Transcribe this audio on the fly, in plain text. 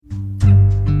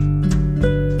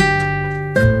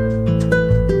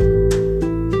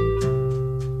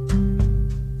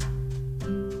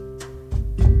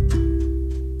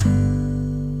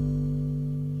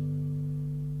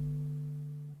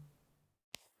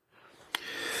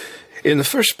In the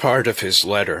first part of his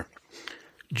letter,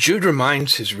 Jude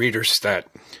reminds his readers that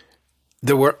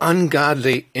there were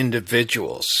ungodly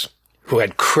individuals who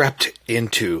had crept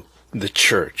into the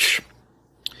church.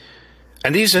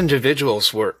 And these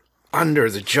individuals were under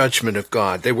the judgment of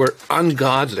God. They were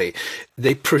ungodly.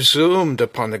 They presumed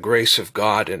upon the grace of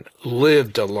God and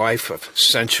lived a life of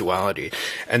sensuality.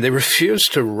 And they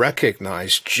refused to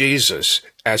recognize Jesus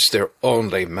as their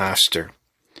only master.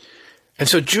 And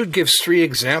so Jude gives 3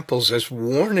 examples as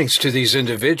warnings to these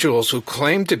individuals who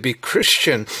claimed to be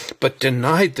Christian but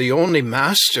denied the only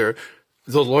master,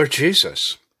 the Lord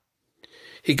Jesus.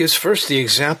 He gives first the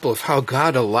example of how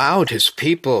God allowed his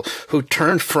people who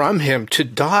turned from him to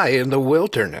die in the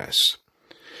wilderness.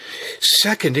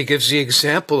 Second, he gives the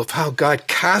example of how God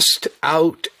cast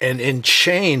out and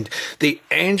enchained the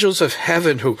angels of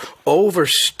heaven who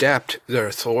overstepped their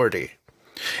authority.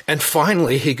 And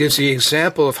finally, he gives the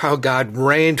example of how God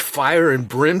rained fire and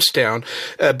brimstone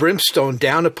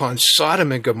down upon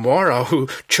Sodom and Gomorrah, who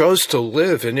chose to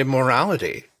live in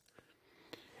immorality.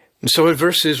 And so in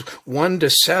verses 1 to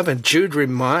 7, Jude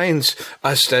reminds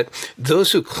us that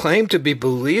those who claim to be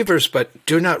believers but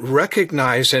do not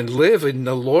recognize and live in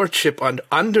the lordship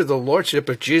under the lordship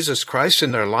of Jesus Christ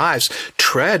in their lives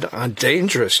tread on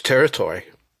dangerous territory.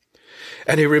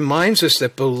 And he reminds us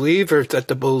that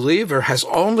the believer has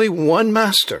only one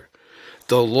master,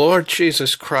 the Lord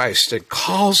Jesus Christ, and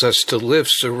calls us to live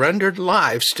surrendered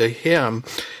lives to him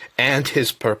and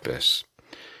his purpose.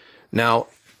 Now,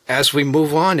 as we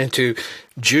move on into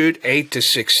Jude 8 to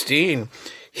 16,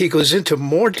 he goes into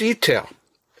more detail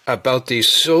about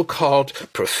these so-called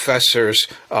professors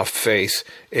of faith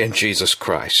in Jesus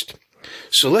Christ.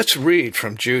 So let's read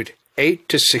from Jude 8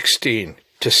 to 16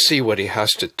 to see what he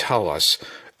has to tell us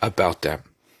about them.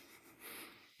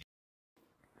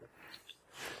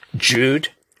 Jude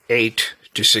 8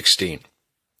 to 16.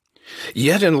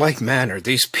 Yet in like manner,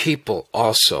 these people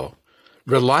also,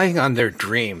 relying on their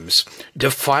dreams,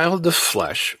 defiled the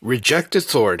flesh, reject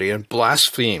authority, and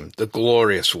blaspheme the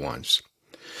glorious ones.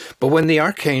 But when the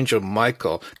archangel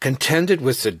Michael contended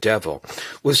with the devil,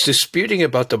 was disputing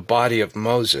about the body of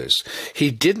Moses,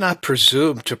 he did not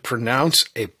presume to pronounce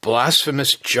a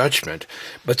blasphemous judgment,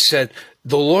 but said,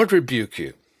 "The Lord rebuke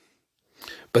you."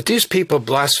 But these people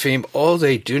blaspheme all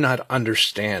they do not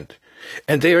understand,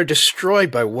 and they are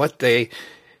destroyed by what they,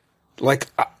 like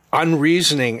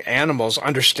unreasoning animals,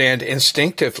 understand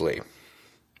instinctively.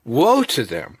 Woe to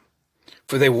them!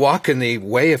 For they walk in the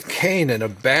way of Cain and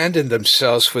abandoned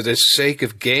themselves for the sake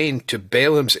of gain to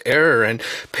Balaam's error and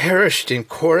perished in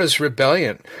Korah's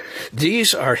rebellion.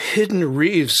 These are hidden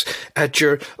wreaths at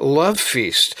your love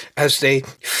feast as they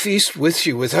feast with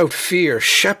you without fear,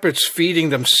 shepherds feeding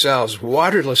themselves,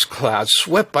 waterless clouds,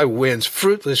 swept by winds,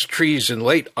 fruitless trees in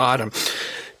late autumn,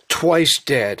 twice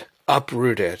dead,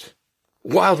 uprooted.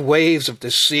 Wild waves of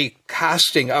the sea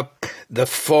casting up the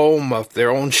foam of their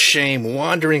own shame,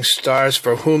 wandering stars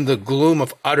for whom the gloom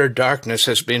of utter darkness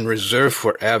has been reserved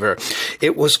forever.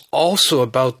 It was also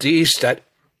about these that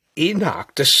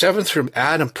Enoch, the 7th from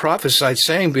Adam, prophesied,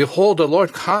 saying, "Behold, the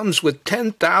Lord comes with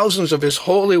 10,000s of his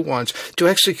holy ones to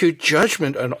execute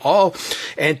judgment on all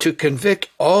and to convict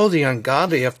all the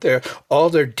ungodly of all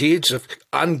their deeds of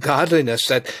ungodliness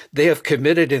that they have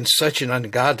committed in such an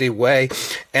ungodly way,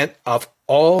 and of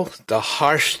all the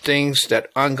harsh things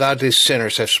that ungodly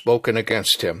sinners have spoken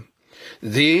against him.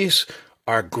 These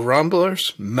are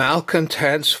grumblers,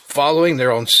 malcontents, following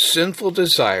their own sinful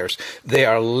desires. They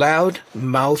are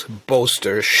loud-mouthed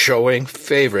boasters, showing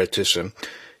favoritism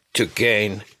to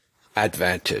gain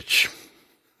advantage."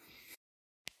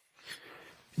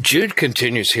 Jude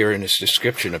continues here in his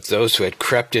description of those who had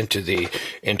crept into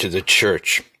the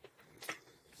church.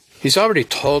 He's already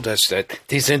told us that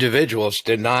these individuals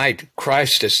denied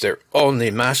Christ as their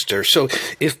only master. So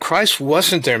if Christ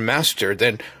wasn't their master,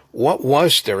 then what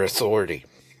was their authority?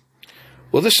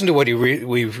 Well, listen to what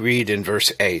we read in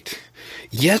verse 8.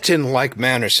 Yet in like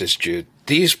manner, says Jude,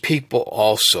 these people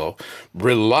also,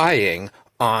 relying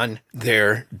on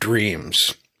their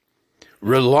dreams.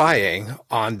 Relying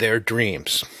on their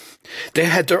dreams. They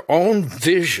had their own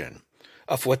vision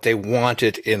of what they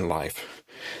wanted in life.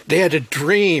 They had a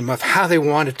dream of how they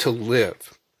wanted to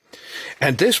live.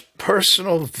 And this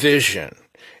personal vision,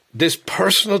 this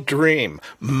personal dream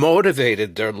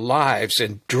motivated their lives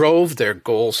and drove their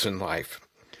goals in life.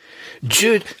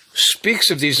 Jude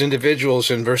speaks of these individuals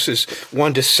in verses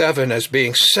 1 to 7 as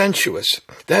being sensuous,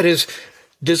 that is,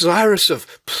 desirous of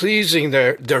pleasing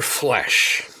their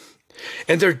flesh.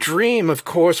 And their dream, of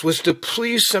course, was to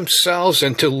please themselves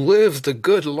and to live the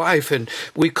good life, and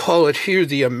we call it here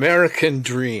the American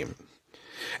dream.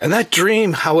 And that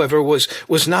dream, however, was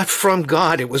not from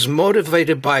God. It was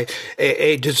motivated by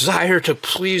a desire to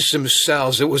please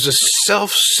themselves. It was a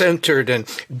self-centered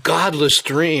and godless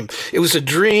dream. It was a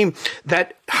dream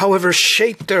that, however,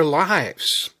 shaped their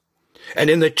lives. And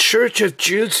in the church of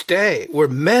Jude's day were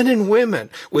men and women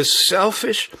with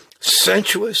selfish,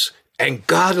 sensuous, and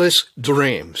godless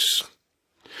dreams.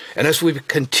 And as we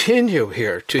continue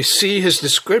here to see his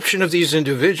description of these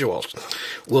individuals,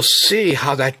 we'll see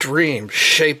how that dream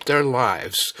shaped their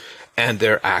lives and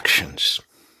their actions.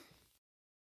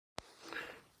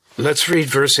 Let's read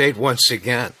verse 8 once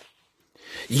again.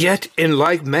 Yet in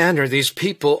like manner, these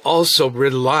people also,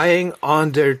 relying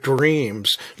on their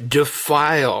dreams,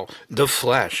 defile the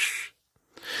flesh.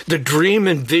 The dream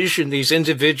and vision these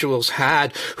individuals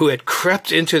had who had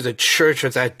crept into the church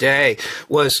of that day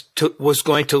was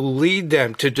going to lead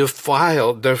them to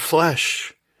defile their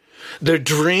flesh. Their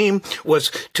dream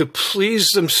was to please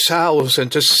themselves and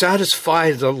to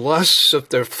satisfy the lusts of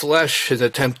their flesh and the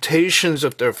temptations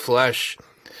of their flesh.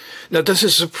 Now, does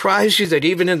it surprise you that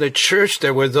even in the church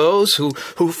there were those who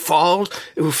fell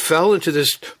into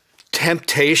this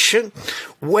temptation?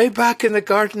 Way back in the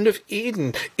Garden of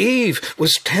Eden, Eve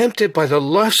was tempted by the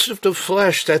lust of the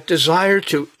flesh, that desire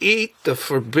to eat the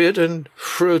forbidden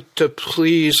fruit to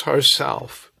please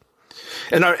herself.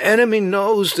 And our enemy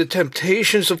knows the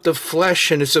temptations of the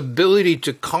flesh and its ability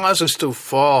to cause us to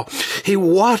fall. He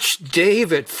watched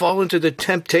David fall into the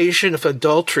temptation of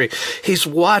adultery. He's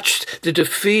watched the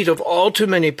defeat of all too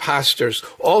many pastors,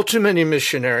 all too many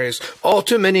missionaries, all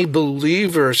too many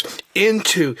believers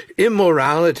into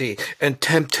immorality and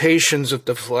temptations of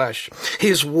the flesh.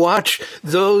 He's watched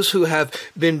those who have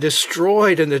been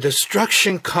destroyed and the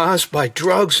destruction caused by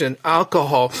drugs and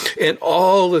alcohol. And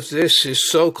all of this is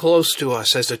so close to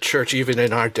us as a church, even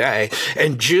in our day.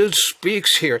 And Jude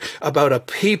speaks here about a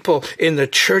people in the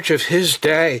church of his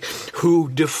day who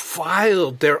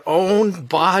defiled their own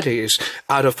bodies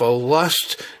out of a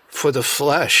lust for the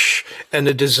flesh and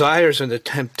the desires and the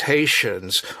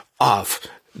temptations of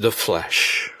the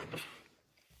flesh.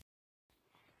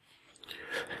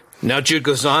 Now Jude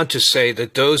goes on to say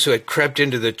that those who had crept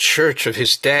into the church of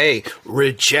his day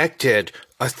rejected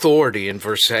authority in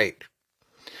verse 8.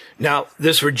 Now,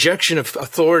 this rejection of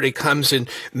authority comes in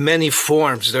many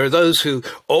forms. There are those who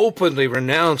openly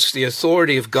renounce the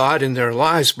authority of God in their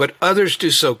lives, but others do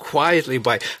so quietly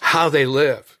by how they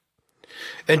live.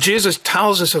 And Jesus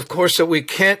tells us, of course, that we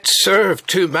can't serve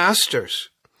two masters.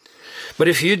 But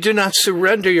if you do not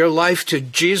surrender your life to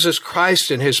Jesus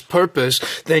Christ and his purpose,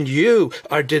 then you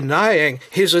are denying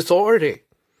his authority.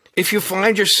 If you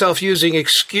find yourself using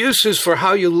excuses for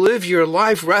how you live your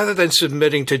life rather than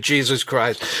submitting to Jesus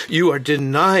Christ, you are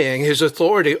denying his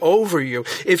authority over you.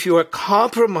 If you are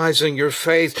compromising your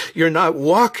faith, you're not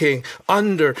walking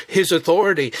under his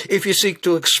authority. If you seek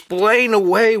to explain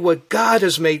away what God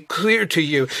has made clear to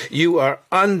you, you are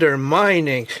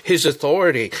undermining his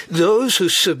authority. Those who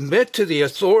submit to the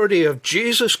authority of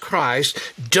Jesus Christ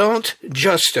don't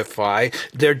justify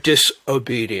their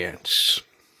disobedience.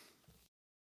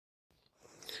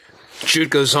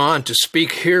 Jude goes on to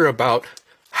speak here about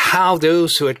how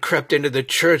those who had crept into the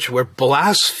church were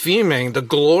blaspheming the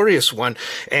glorious one.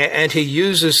 And he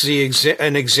uses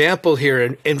an example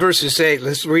here in verses 8.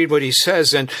 Let's read what he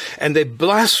says. And they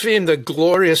blasphemed the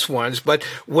glorious ones. But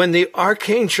when the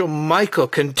archangel Michael,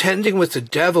 contending with the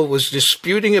devil, was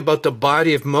disputing about the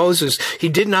body of Moses, he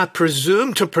did not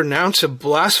presume to pronounce a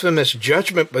blasphemous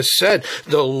judgment, but said,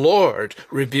 "The Lord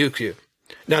rebuke you."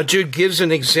 Now, Jude gives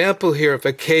an example here of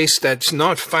a case that's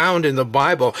not found in the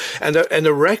Bible. And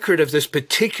the record of this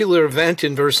particular event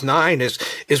in verse 9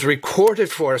 is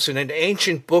recorded for us in an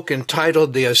ancient book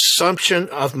entitled The Assumption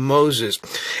of Moses.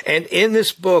 And in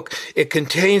this book, it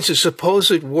contains the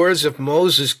supposed words of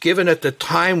Moses given at the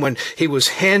time when he was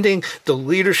handing the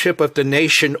leadership of the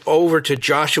nation over to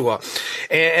Joshua.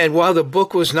 And while the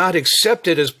book was not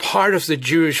accepted as part of the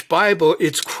Jewish Bible,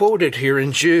 it's quoted here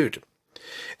in Jude.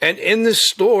 And in this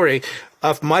story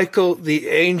of Michael the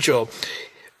angel,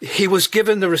 he was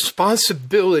given the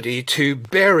responsibility to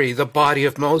bury the body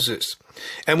of Moses.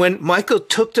 And when Michael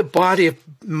took the body of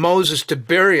Moses to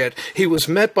bury it, he was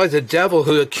met by the devil,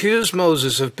 who accused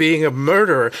Moses of being a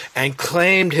murderer and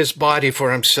claimed his body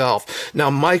for himself.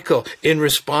 Now, Michael, in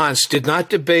response, did not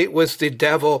debate with the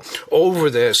devil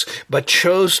over this, but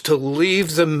chose to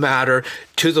leave the matter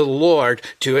to the Lord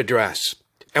to address.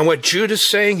 And what Jude is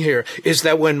saying here is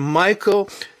that when Michael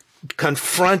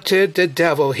confronted the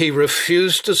devil, he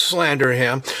refused to slander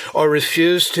him or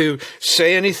refused to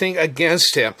say anything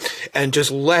against him and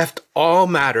just left all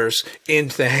matters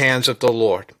into the hands of the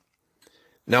Lord.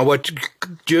 Now, what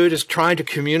Jude is trying to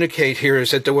communicate here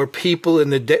is that there were people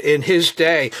in his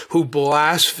day who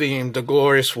blasphemed the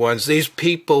glorious ones. These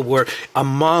people were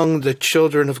among the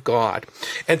children of God.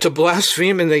 And to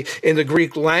blaspheme in the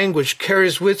Greek language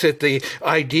carries with it the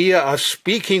idea of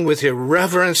speaking with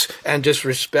irreverence and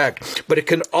disrespect. But it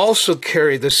can also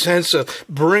carry the sense of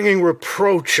bringing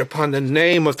reproach upon the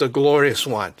name of the glorious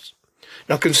ones.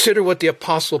 Now consider what the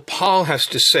Apostle Paul has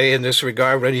to say in this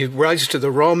regard when he writes to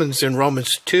the Romans in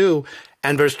Romans 2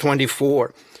 and verse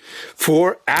 24.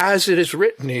 For as it is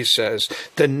written, he says,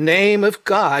 the name of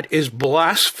God is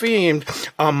blasphemed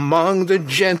among the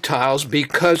Gentiles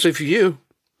because of you.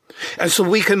 And so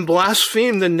we can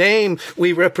blaspheme the name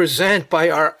we represent by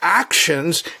our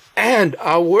actions and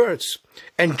our words.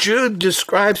 And Jude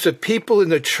describes the people in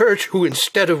the church who,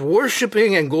 instead of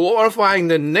worshiping and glorifying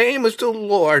the name of the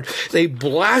Lord, they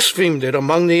blasphemed it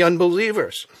among the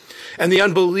unbelievers. And the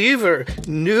unbeliever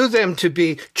knew them to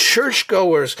be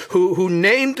churchgoers who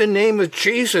named the name of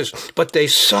Jesus, but they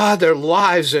saw their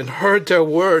lives and heard their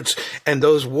words, and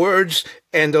those words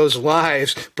and those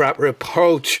lives brought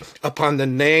reproach upon the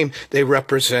name they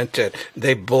represented.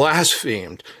 They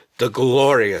blasphemed the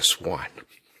glorious one.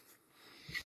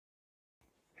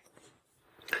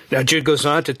 Now, Jude goes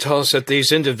on to tell us that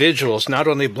these individuals not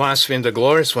only blasphemed the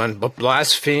glorious one, but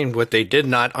blasphemed what they did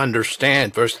not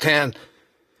understand. Verse 10,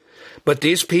 but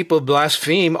these people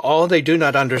blaspheme all they do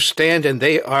not understand, and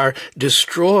they are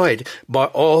destroyed by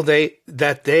all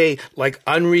that they, like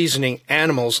unreasoning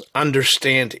animals,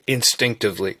 understand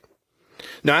instinctively.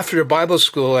 Now, after Bible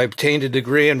school, I obtained a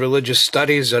degree in religious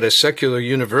studies at a secular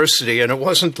university, and it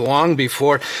wasn't long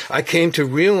before I came to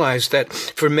realize that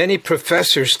for many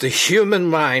professors, the human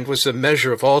mind was the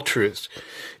measure of all truth.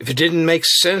 If it didn't make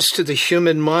sense to the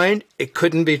human mind, it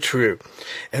couldn't be true.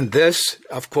 And this,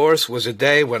 of course, was a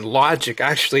day when logic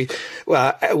actually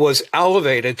was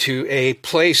elevated to a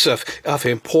place of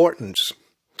importance.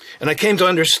 And I came to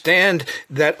understand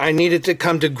that I needed to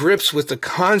come to grips with the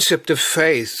concept of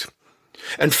faith.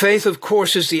 And faith, of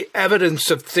course, is the evidence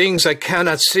of things I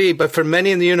cannot see, but for many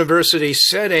in the university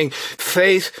setting,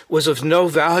 faith was of no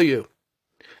value.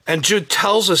 And Jude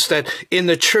tells us that in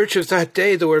the church of that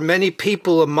day, there were many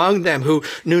people among them who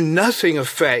knew nothing of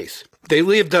faith. They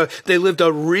lived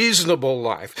a reasonable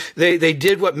life. They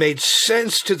did what made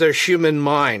sense to their human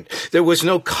mind. There was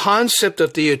no concept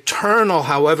of the eternal,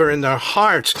 however, in their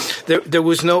hearts. There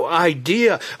was no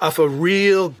idea of a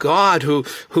real God who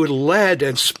led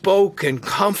and spoke and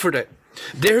comforted.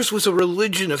 Theirs was a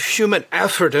religion of human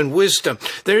effort and wisdom.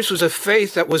 Theirs was a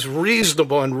faith that was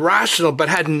reasonable and rational, but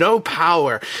had no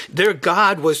power. Their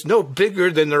God was no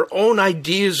bigger than their own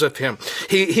ideas of him.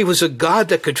 He was a God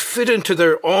that could fit into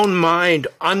their own mind,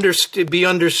 be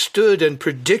understood and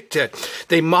predicted.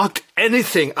 They mocked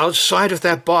anything outside of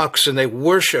that box, and they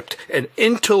worshipped an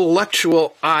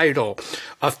intellectual idol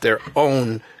of their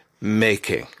own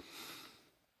making.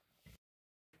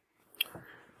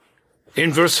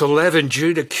 In verse 11,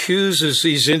 Jude accuses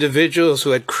these individuals who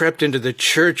had crept into the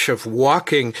church of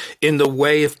walking in the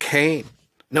way of Cain.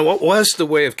 Now, what was the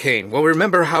way of Cain? Well,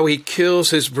 remember how he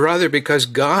kills his brother because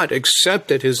God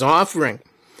accepted his offering.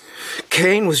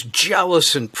 Cain was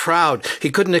jealous and proud. He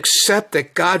couldn't accept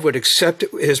that God would accept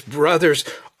his brother's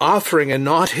offering and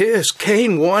not his.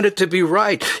 Cain wanted to be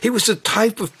right. He was the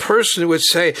type of person who would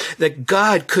say that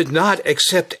God could not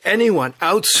accept anyone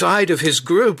outside of his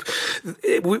group.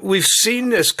 We've seen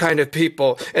this kind of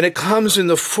people, and it comes in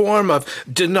the form of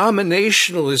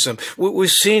denominationalism. We've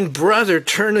seen brother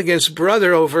turn against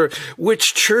brother over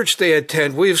which church they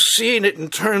attend. We've seen it in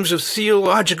terms of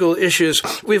theological issues.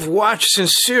 We've watched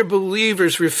sincere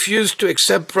believers refuse to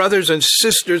accept brothers and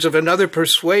sisters of another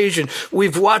persuasion.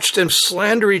 We've watched them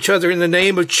slander each other in the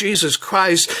name of Jesus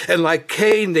Christ, and like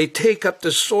Cain, they take up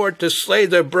the sword to slay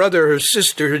their brother or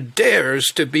sister who dares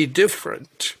to be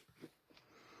different.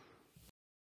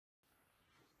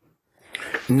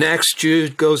 Next,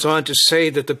 Jude goes on to say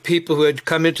that the people who had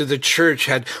come into the church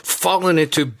had fallen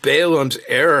into Balaam's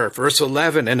error, verse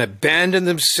 11, and abandoned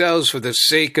themselves for the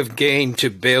sake of gain to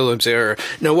Balaam's error.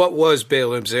 Now, what was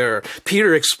Balaam's error?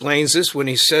 Peter explains this when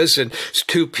he says in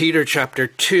 2 Peter chapter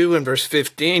 2 and verse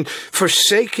 15,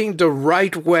 forsaking the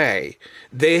right way,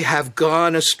 they have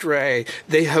gone astray.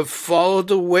 They have followed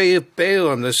the way of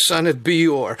Balaam, the son of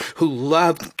Beor, who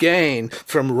loved gain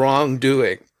from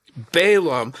wrongdoing.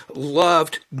 Balaam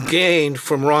loved gain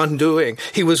from wrongdoing.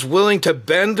 He was willing to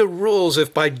bend the rules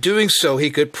if by doing so he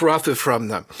could profit from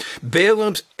them.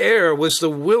 Balaam's error was the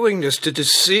willingness to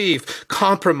deceive,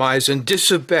 compromise, and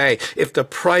disobey if the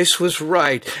price was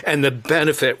right and the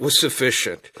benefit was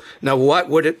sufficient. Now, what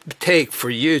would it take for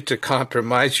you to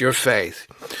compromise your faith?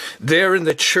 There in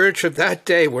the church of that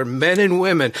day were men and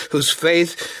women whose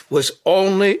faith was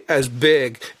only as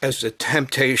big as the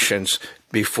temptations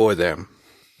before them.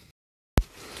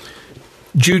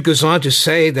 Jude goes on to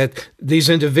say that these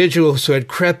individuals who had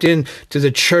crept into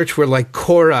the church were like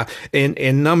Korah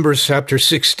in Numbers chapter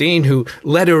 16, who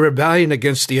led a rebellion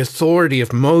against the authority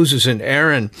of Moses and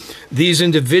Aaron. These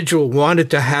individuals wanted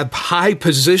to have high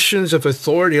positions of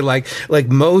authority like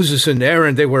Moses and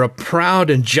Aaron. They were a proud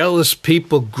and jealous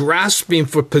people grasping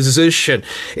for position.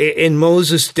 In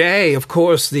Moses' day, of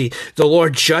course, the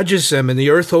Lord judges them and the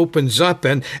earth opens up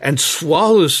and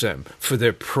swallows them for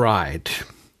their pride.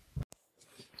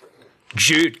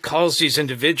 Jude calls these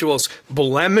individuals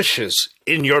blemishes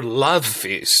in your love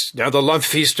feast. Now, the love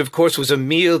feast, of course, was a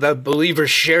meal that believers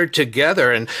shared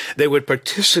together, and they would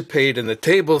participate in the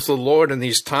table of the Lord in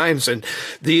these times. And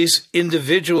these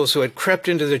individuals who had crept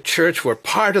into the church were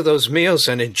part of those meals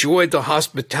and enjoyed the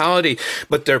hospitality,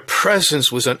 but their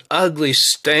presence was an ugly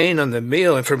stain on the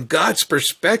meal. And from God's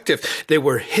perspective, they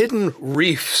were hidden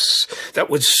reefs that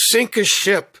would sink a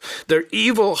ship. Their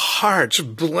evil hearts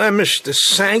blemished the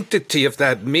sanctity of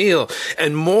that meal.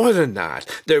 And more than that,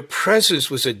 their presence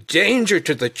was a danger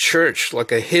to the church,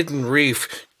 like a hidden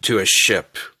reef to a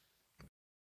ship.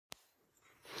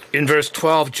 In verse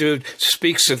 12, Jude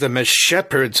speaks of them as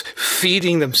shepherds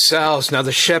feeding themselves. Now,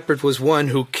 the shepherd was one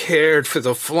who cared for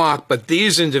the flock, but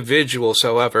these individuals,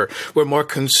 however, were more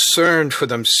concerned for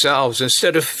themselves.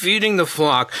 Instead of feeding the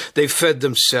flock, they fed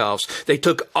themselves. They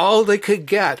took all they could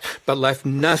get, but left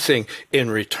nothing in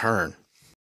return.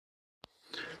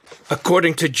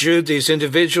 According to Jude, these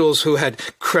individuals who had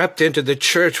crept into the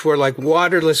church were like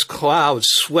waterless clouds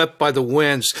swept by the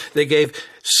winds. They gave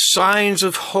signs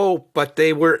of hope, but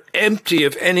they were empty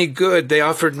of any good. They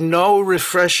offered no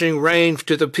refreshing rain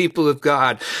to the people of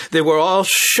God. They were all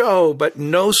show, but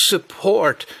no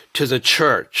support to the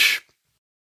church.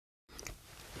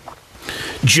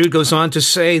 Jude goes on to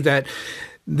say that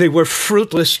they were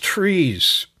fruitless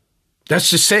trees. That's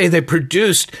to say, they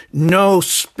produced no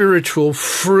spiritual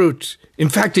fruit. In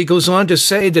fact, he goes on to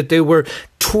say that they were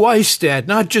twice dead,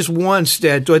 not just once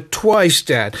dead, but twice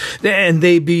dead. And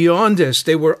beyond this,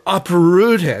 they were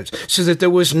uprooted so that there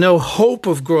was no hope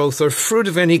of growth or fruit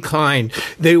of any kind.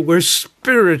 They were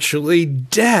spiritually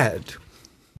dead.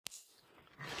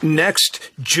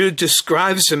 Next, Jude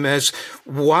describes them as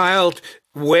wild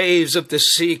waves of the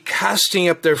sea casting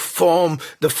up their foam,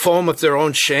 the foam of their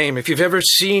own shame. If you've ever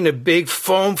seen a big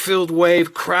foam-filled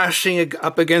wave crashing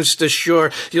up against the shore,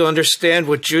 you'll understand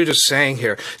what Jude is saying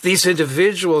here. These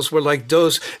individuals were like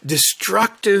those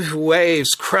destructive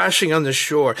waves crashing on the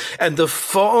shore, and the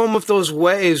foam of those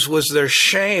waves was their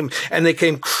shame, and they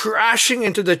came crashing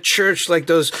into the church like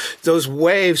those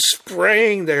waves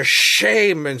spraying their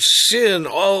shame and sin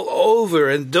all over,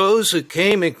 and those who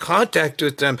came in contact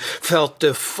with them felt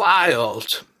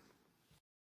defiled.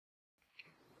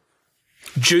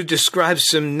 Jude describes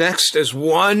them next as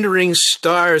wandering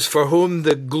stars for whom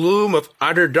the gloom of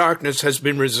utter darkness has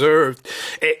been reserved.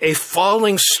 A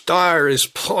falling star is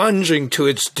plunging to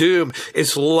its doom.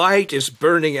 Its light is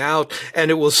burning out,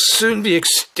 and it will soon be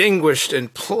extinguished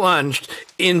and plunged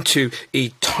into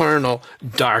eternal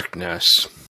darkness.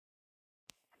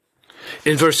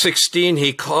 In verse 16,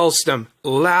 he calls them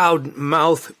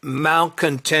loud-mouthed,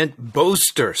 malcontent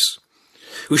boasters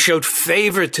who showed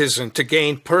favoritism to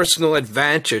gain personal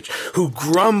advantage, who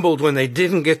grumbled when they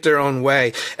didn't get their own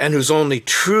way, and whose only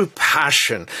true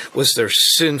passion was their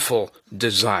sinful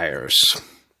desires.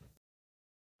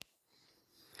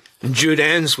 And Jude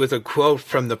ends with a quote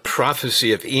from the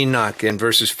prophecy of Enoch in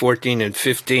verses 14 and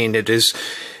 15.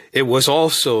 It was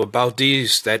also about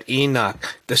these that Enoch,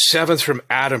 the seventh from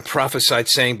Adam, prophesied,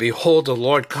 saying, "Behold, the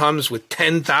Lord comes with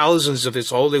 10,000s of his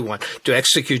Holy One to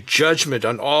execute judgment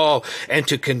on all and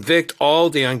to convict all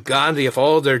the ungodly of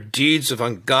all their deeds of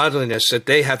ungodliness that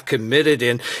they have committed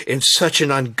in such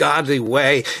an ungodly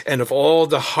way, and of all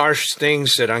the harsh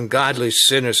things that ungodly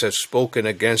sinners have spoken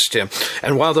against him."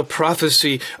 And while the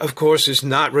prophecy, of course, is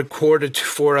not recorded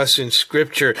for us in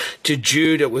Scripture, to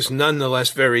Jude it was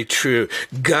nonetheless very true.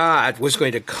 God was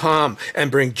going to come and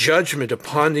bring judgment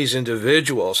upon these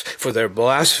individuals for their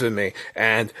blasphemy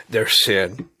and their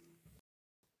sin.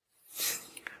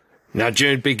 Now,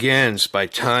 Jude begins by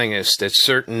telling us that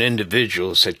certain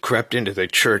individuals had crept into the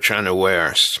church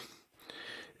unawares.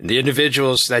 The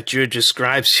individuals that Jude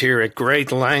describes here at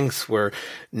great length were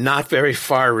not very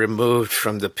far removed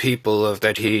from the people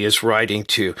that he is writing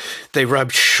to. They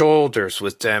rubbed shoulders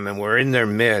with them and were in their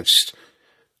midst.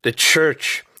 The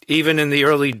church, even in the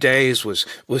early days,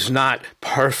 was not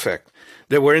perfect.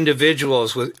 There were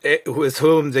individuals with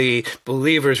whom the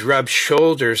believers rubbed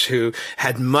shoulders who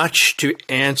had much to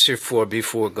answer for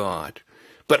before God.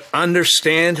 But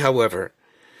understand, however,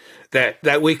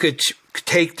 that we could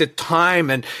take the time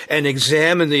and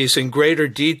examine these in greater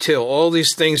detail, all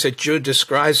these things that Jude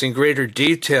describes in greater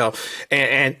detail,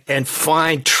 and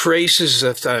find traces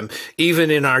of them even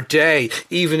in our day,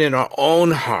 even in our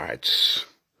own hearts.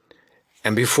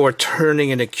 And before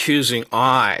turning an accusing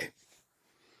eye,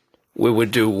 we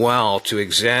would do well to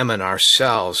examine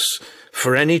ourselves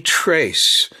for any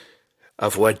trace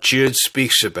of what Jude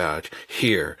speaks about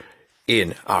here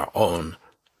in our own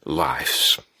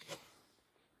lives.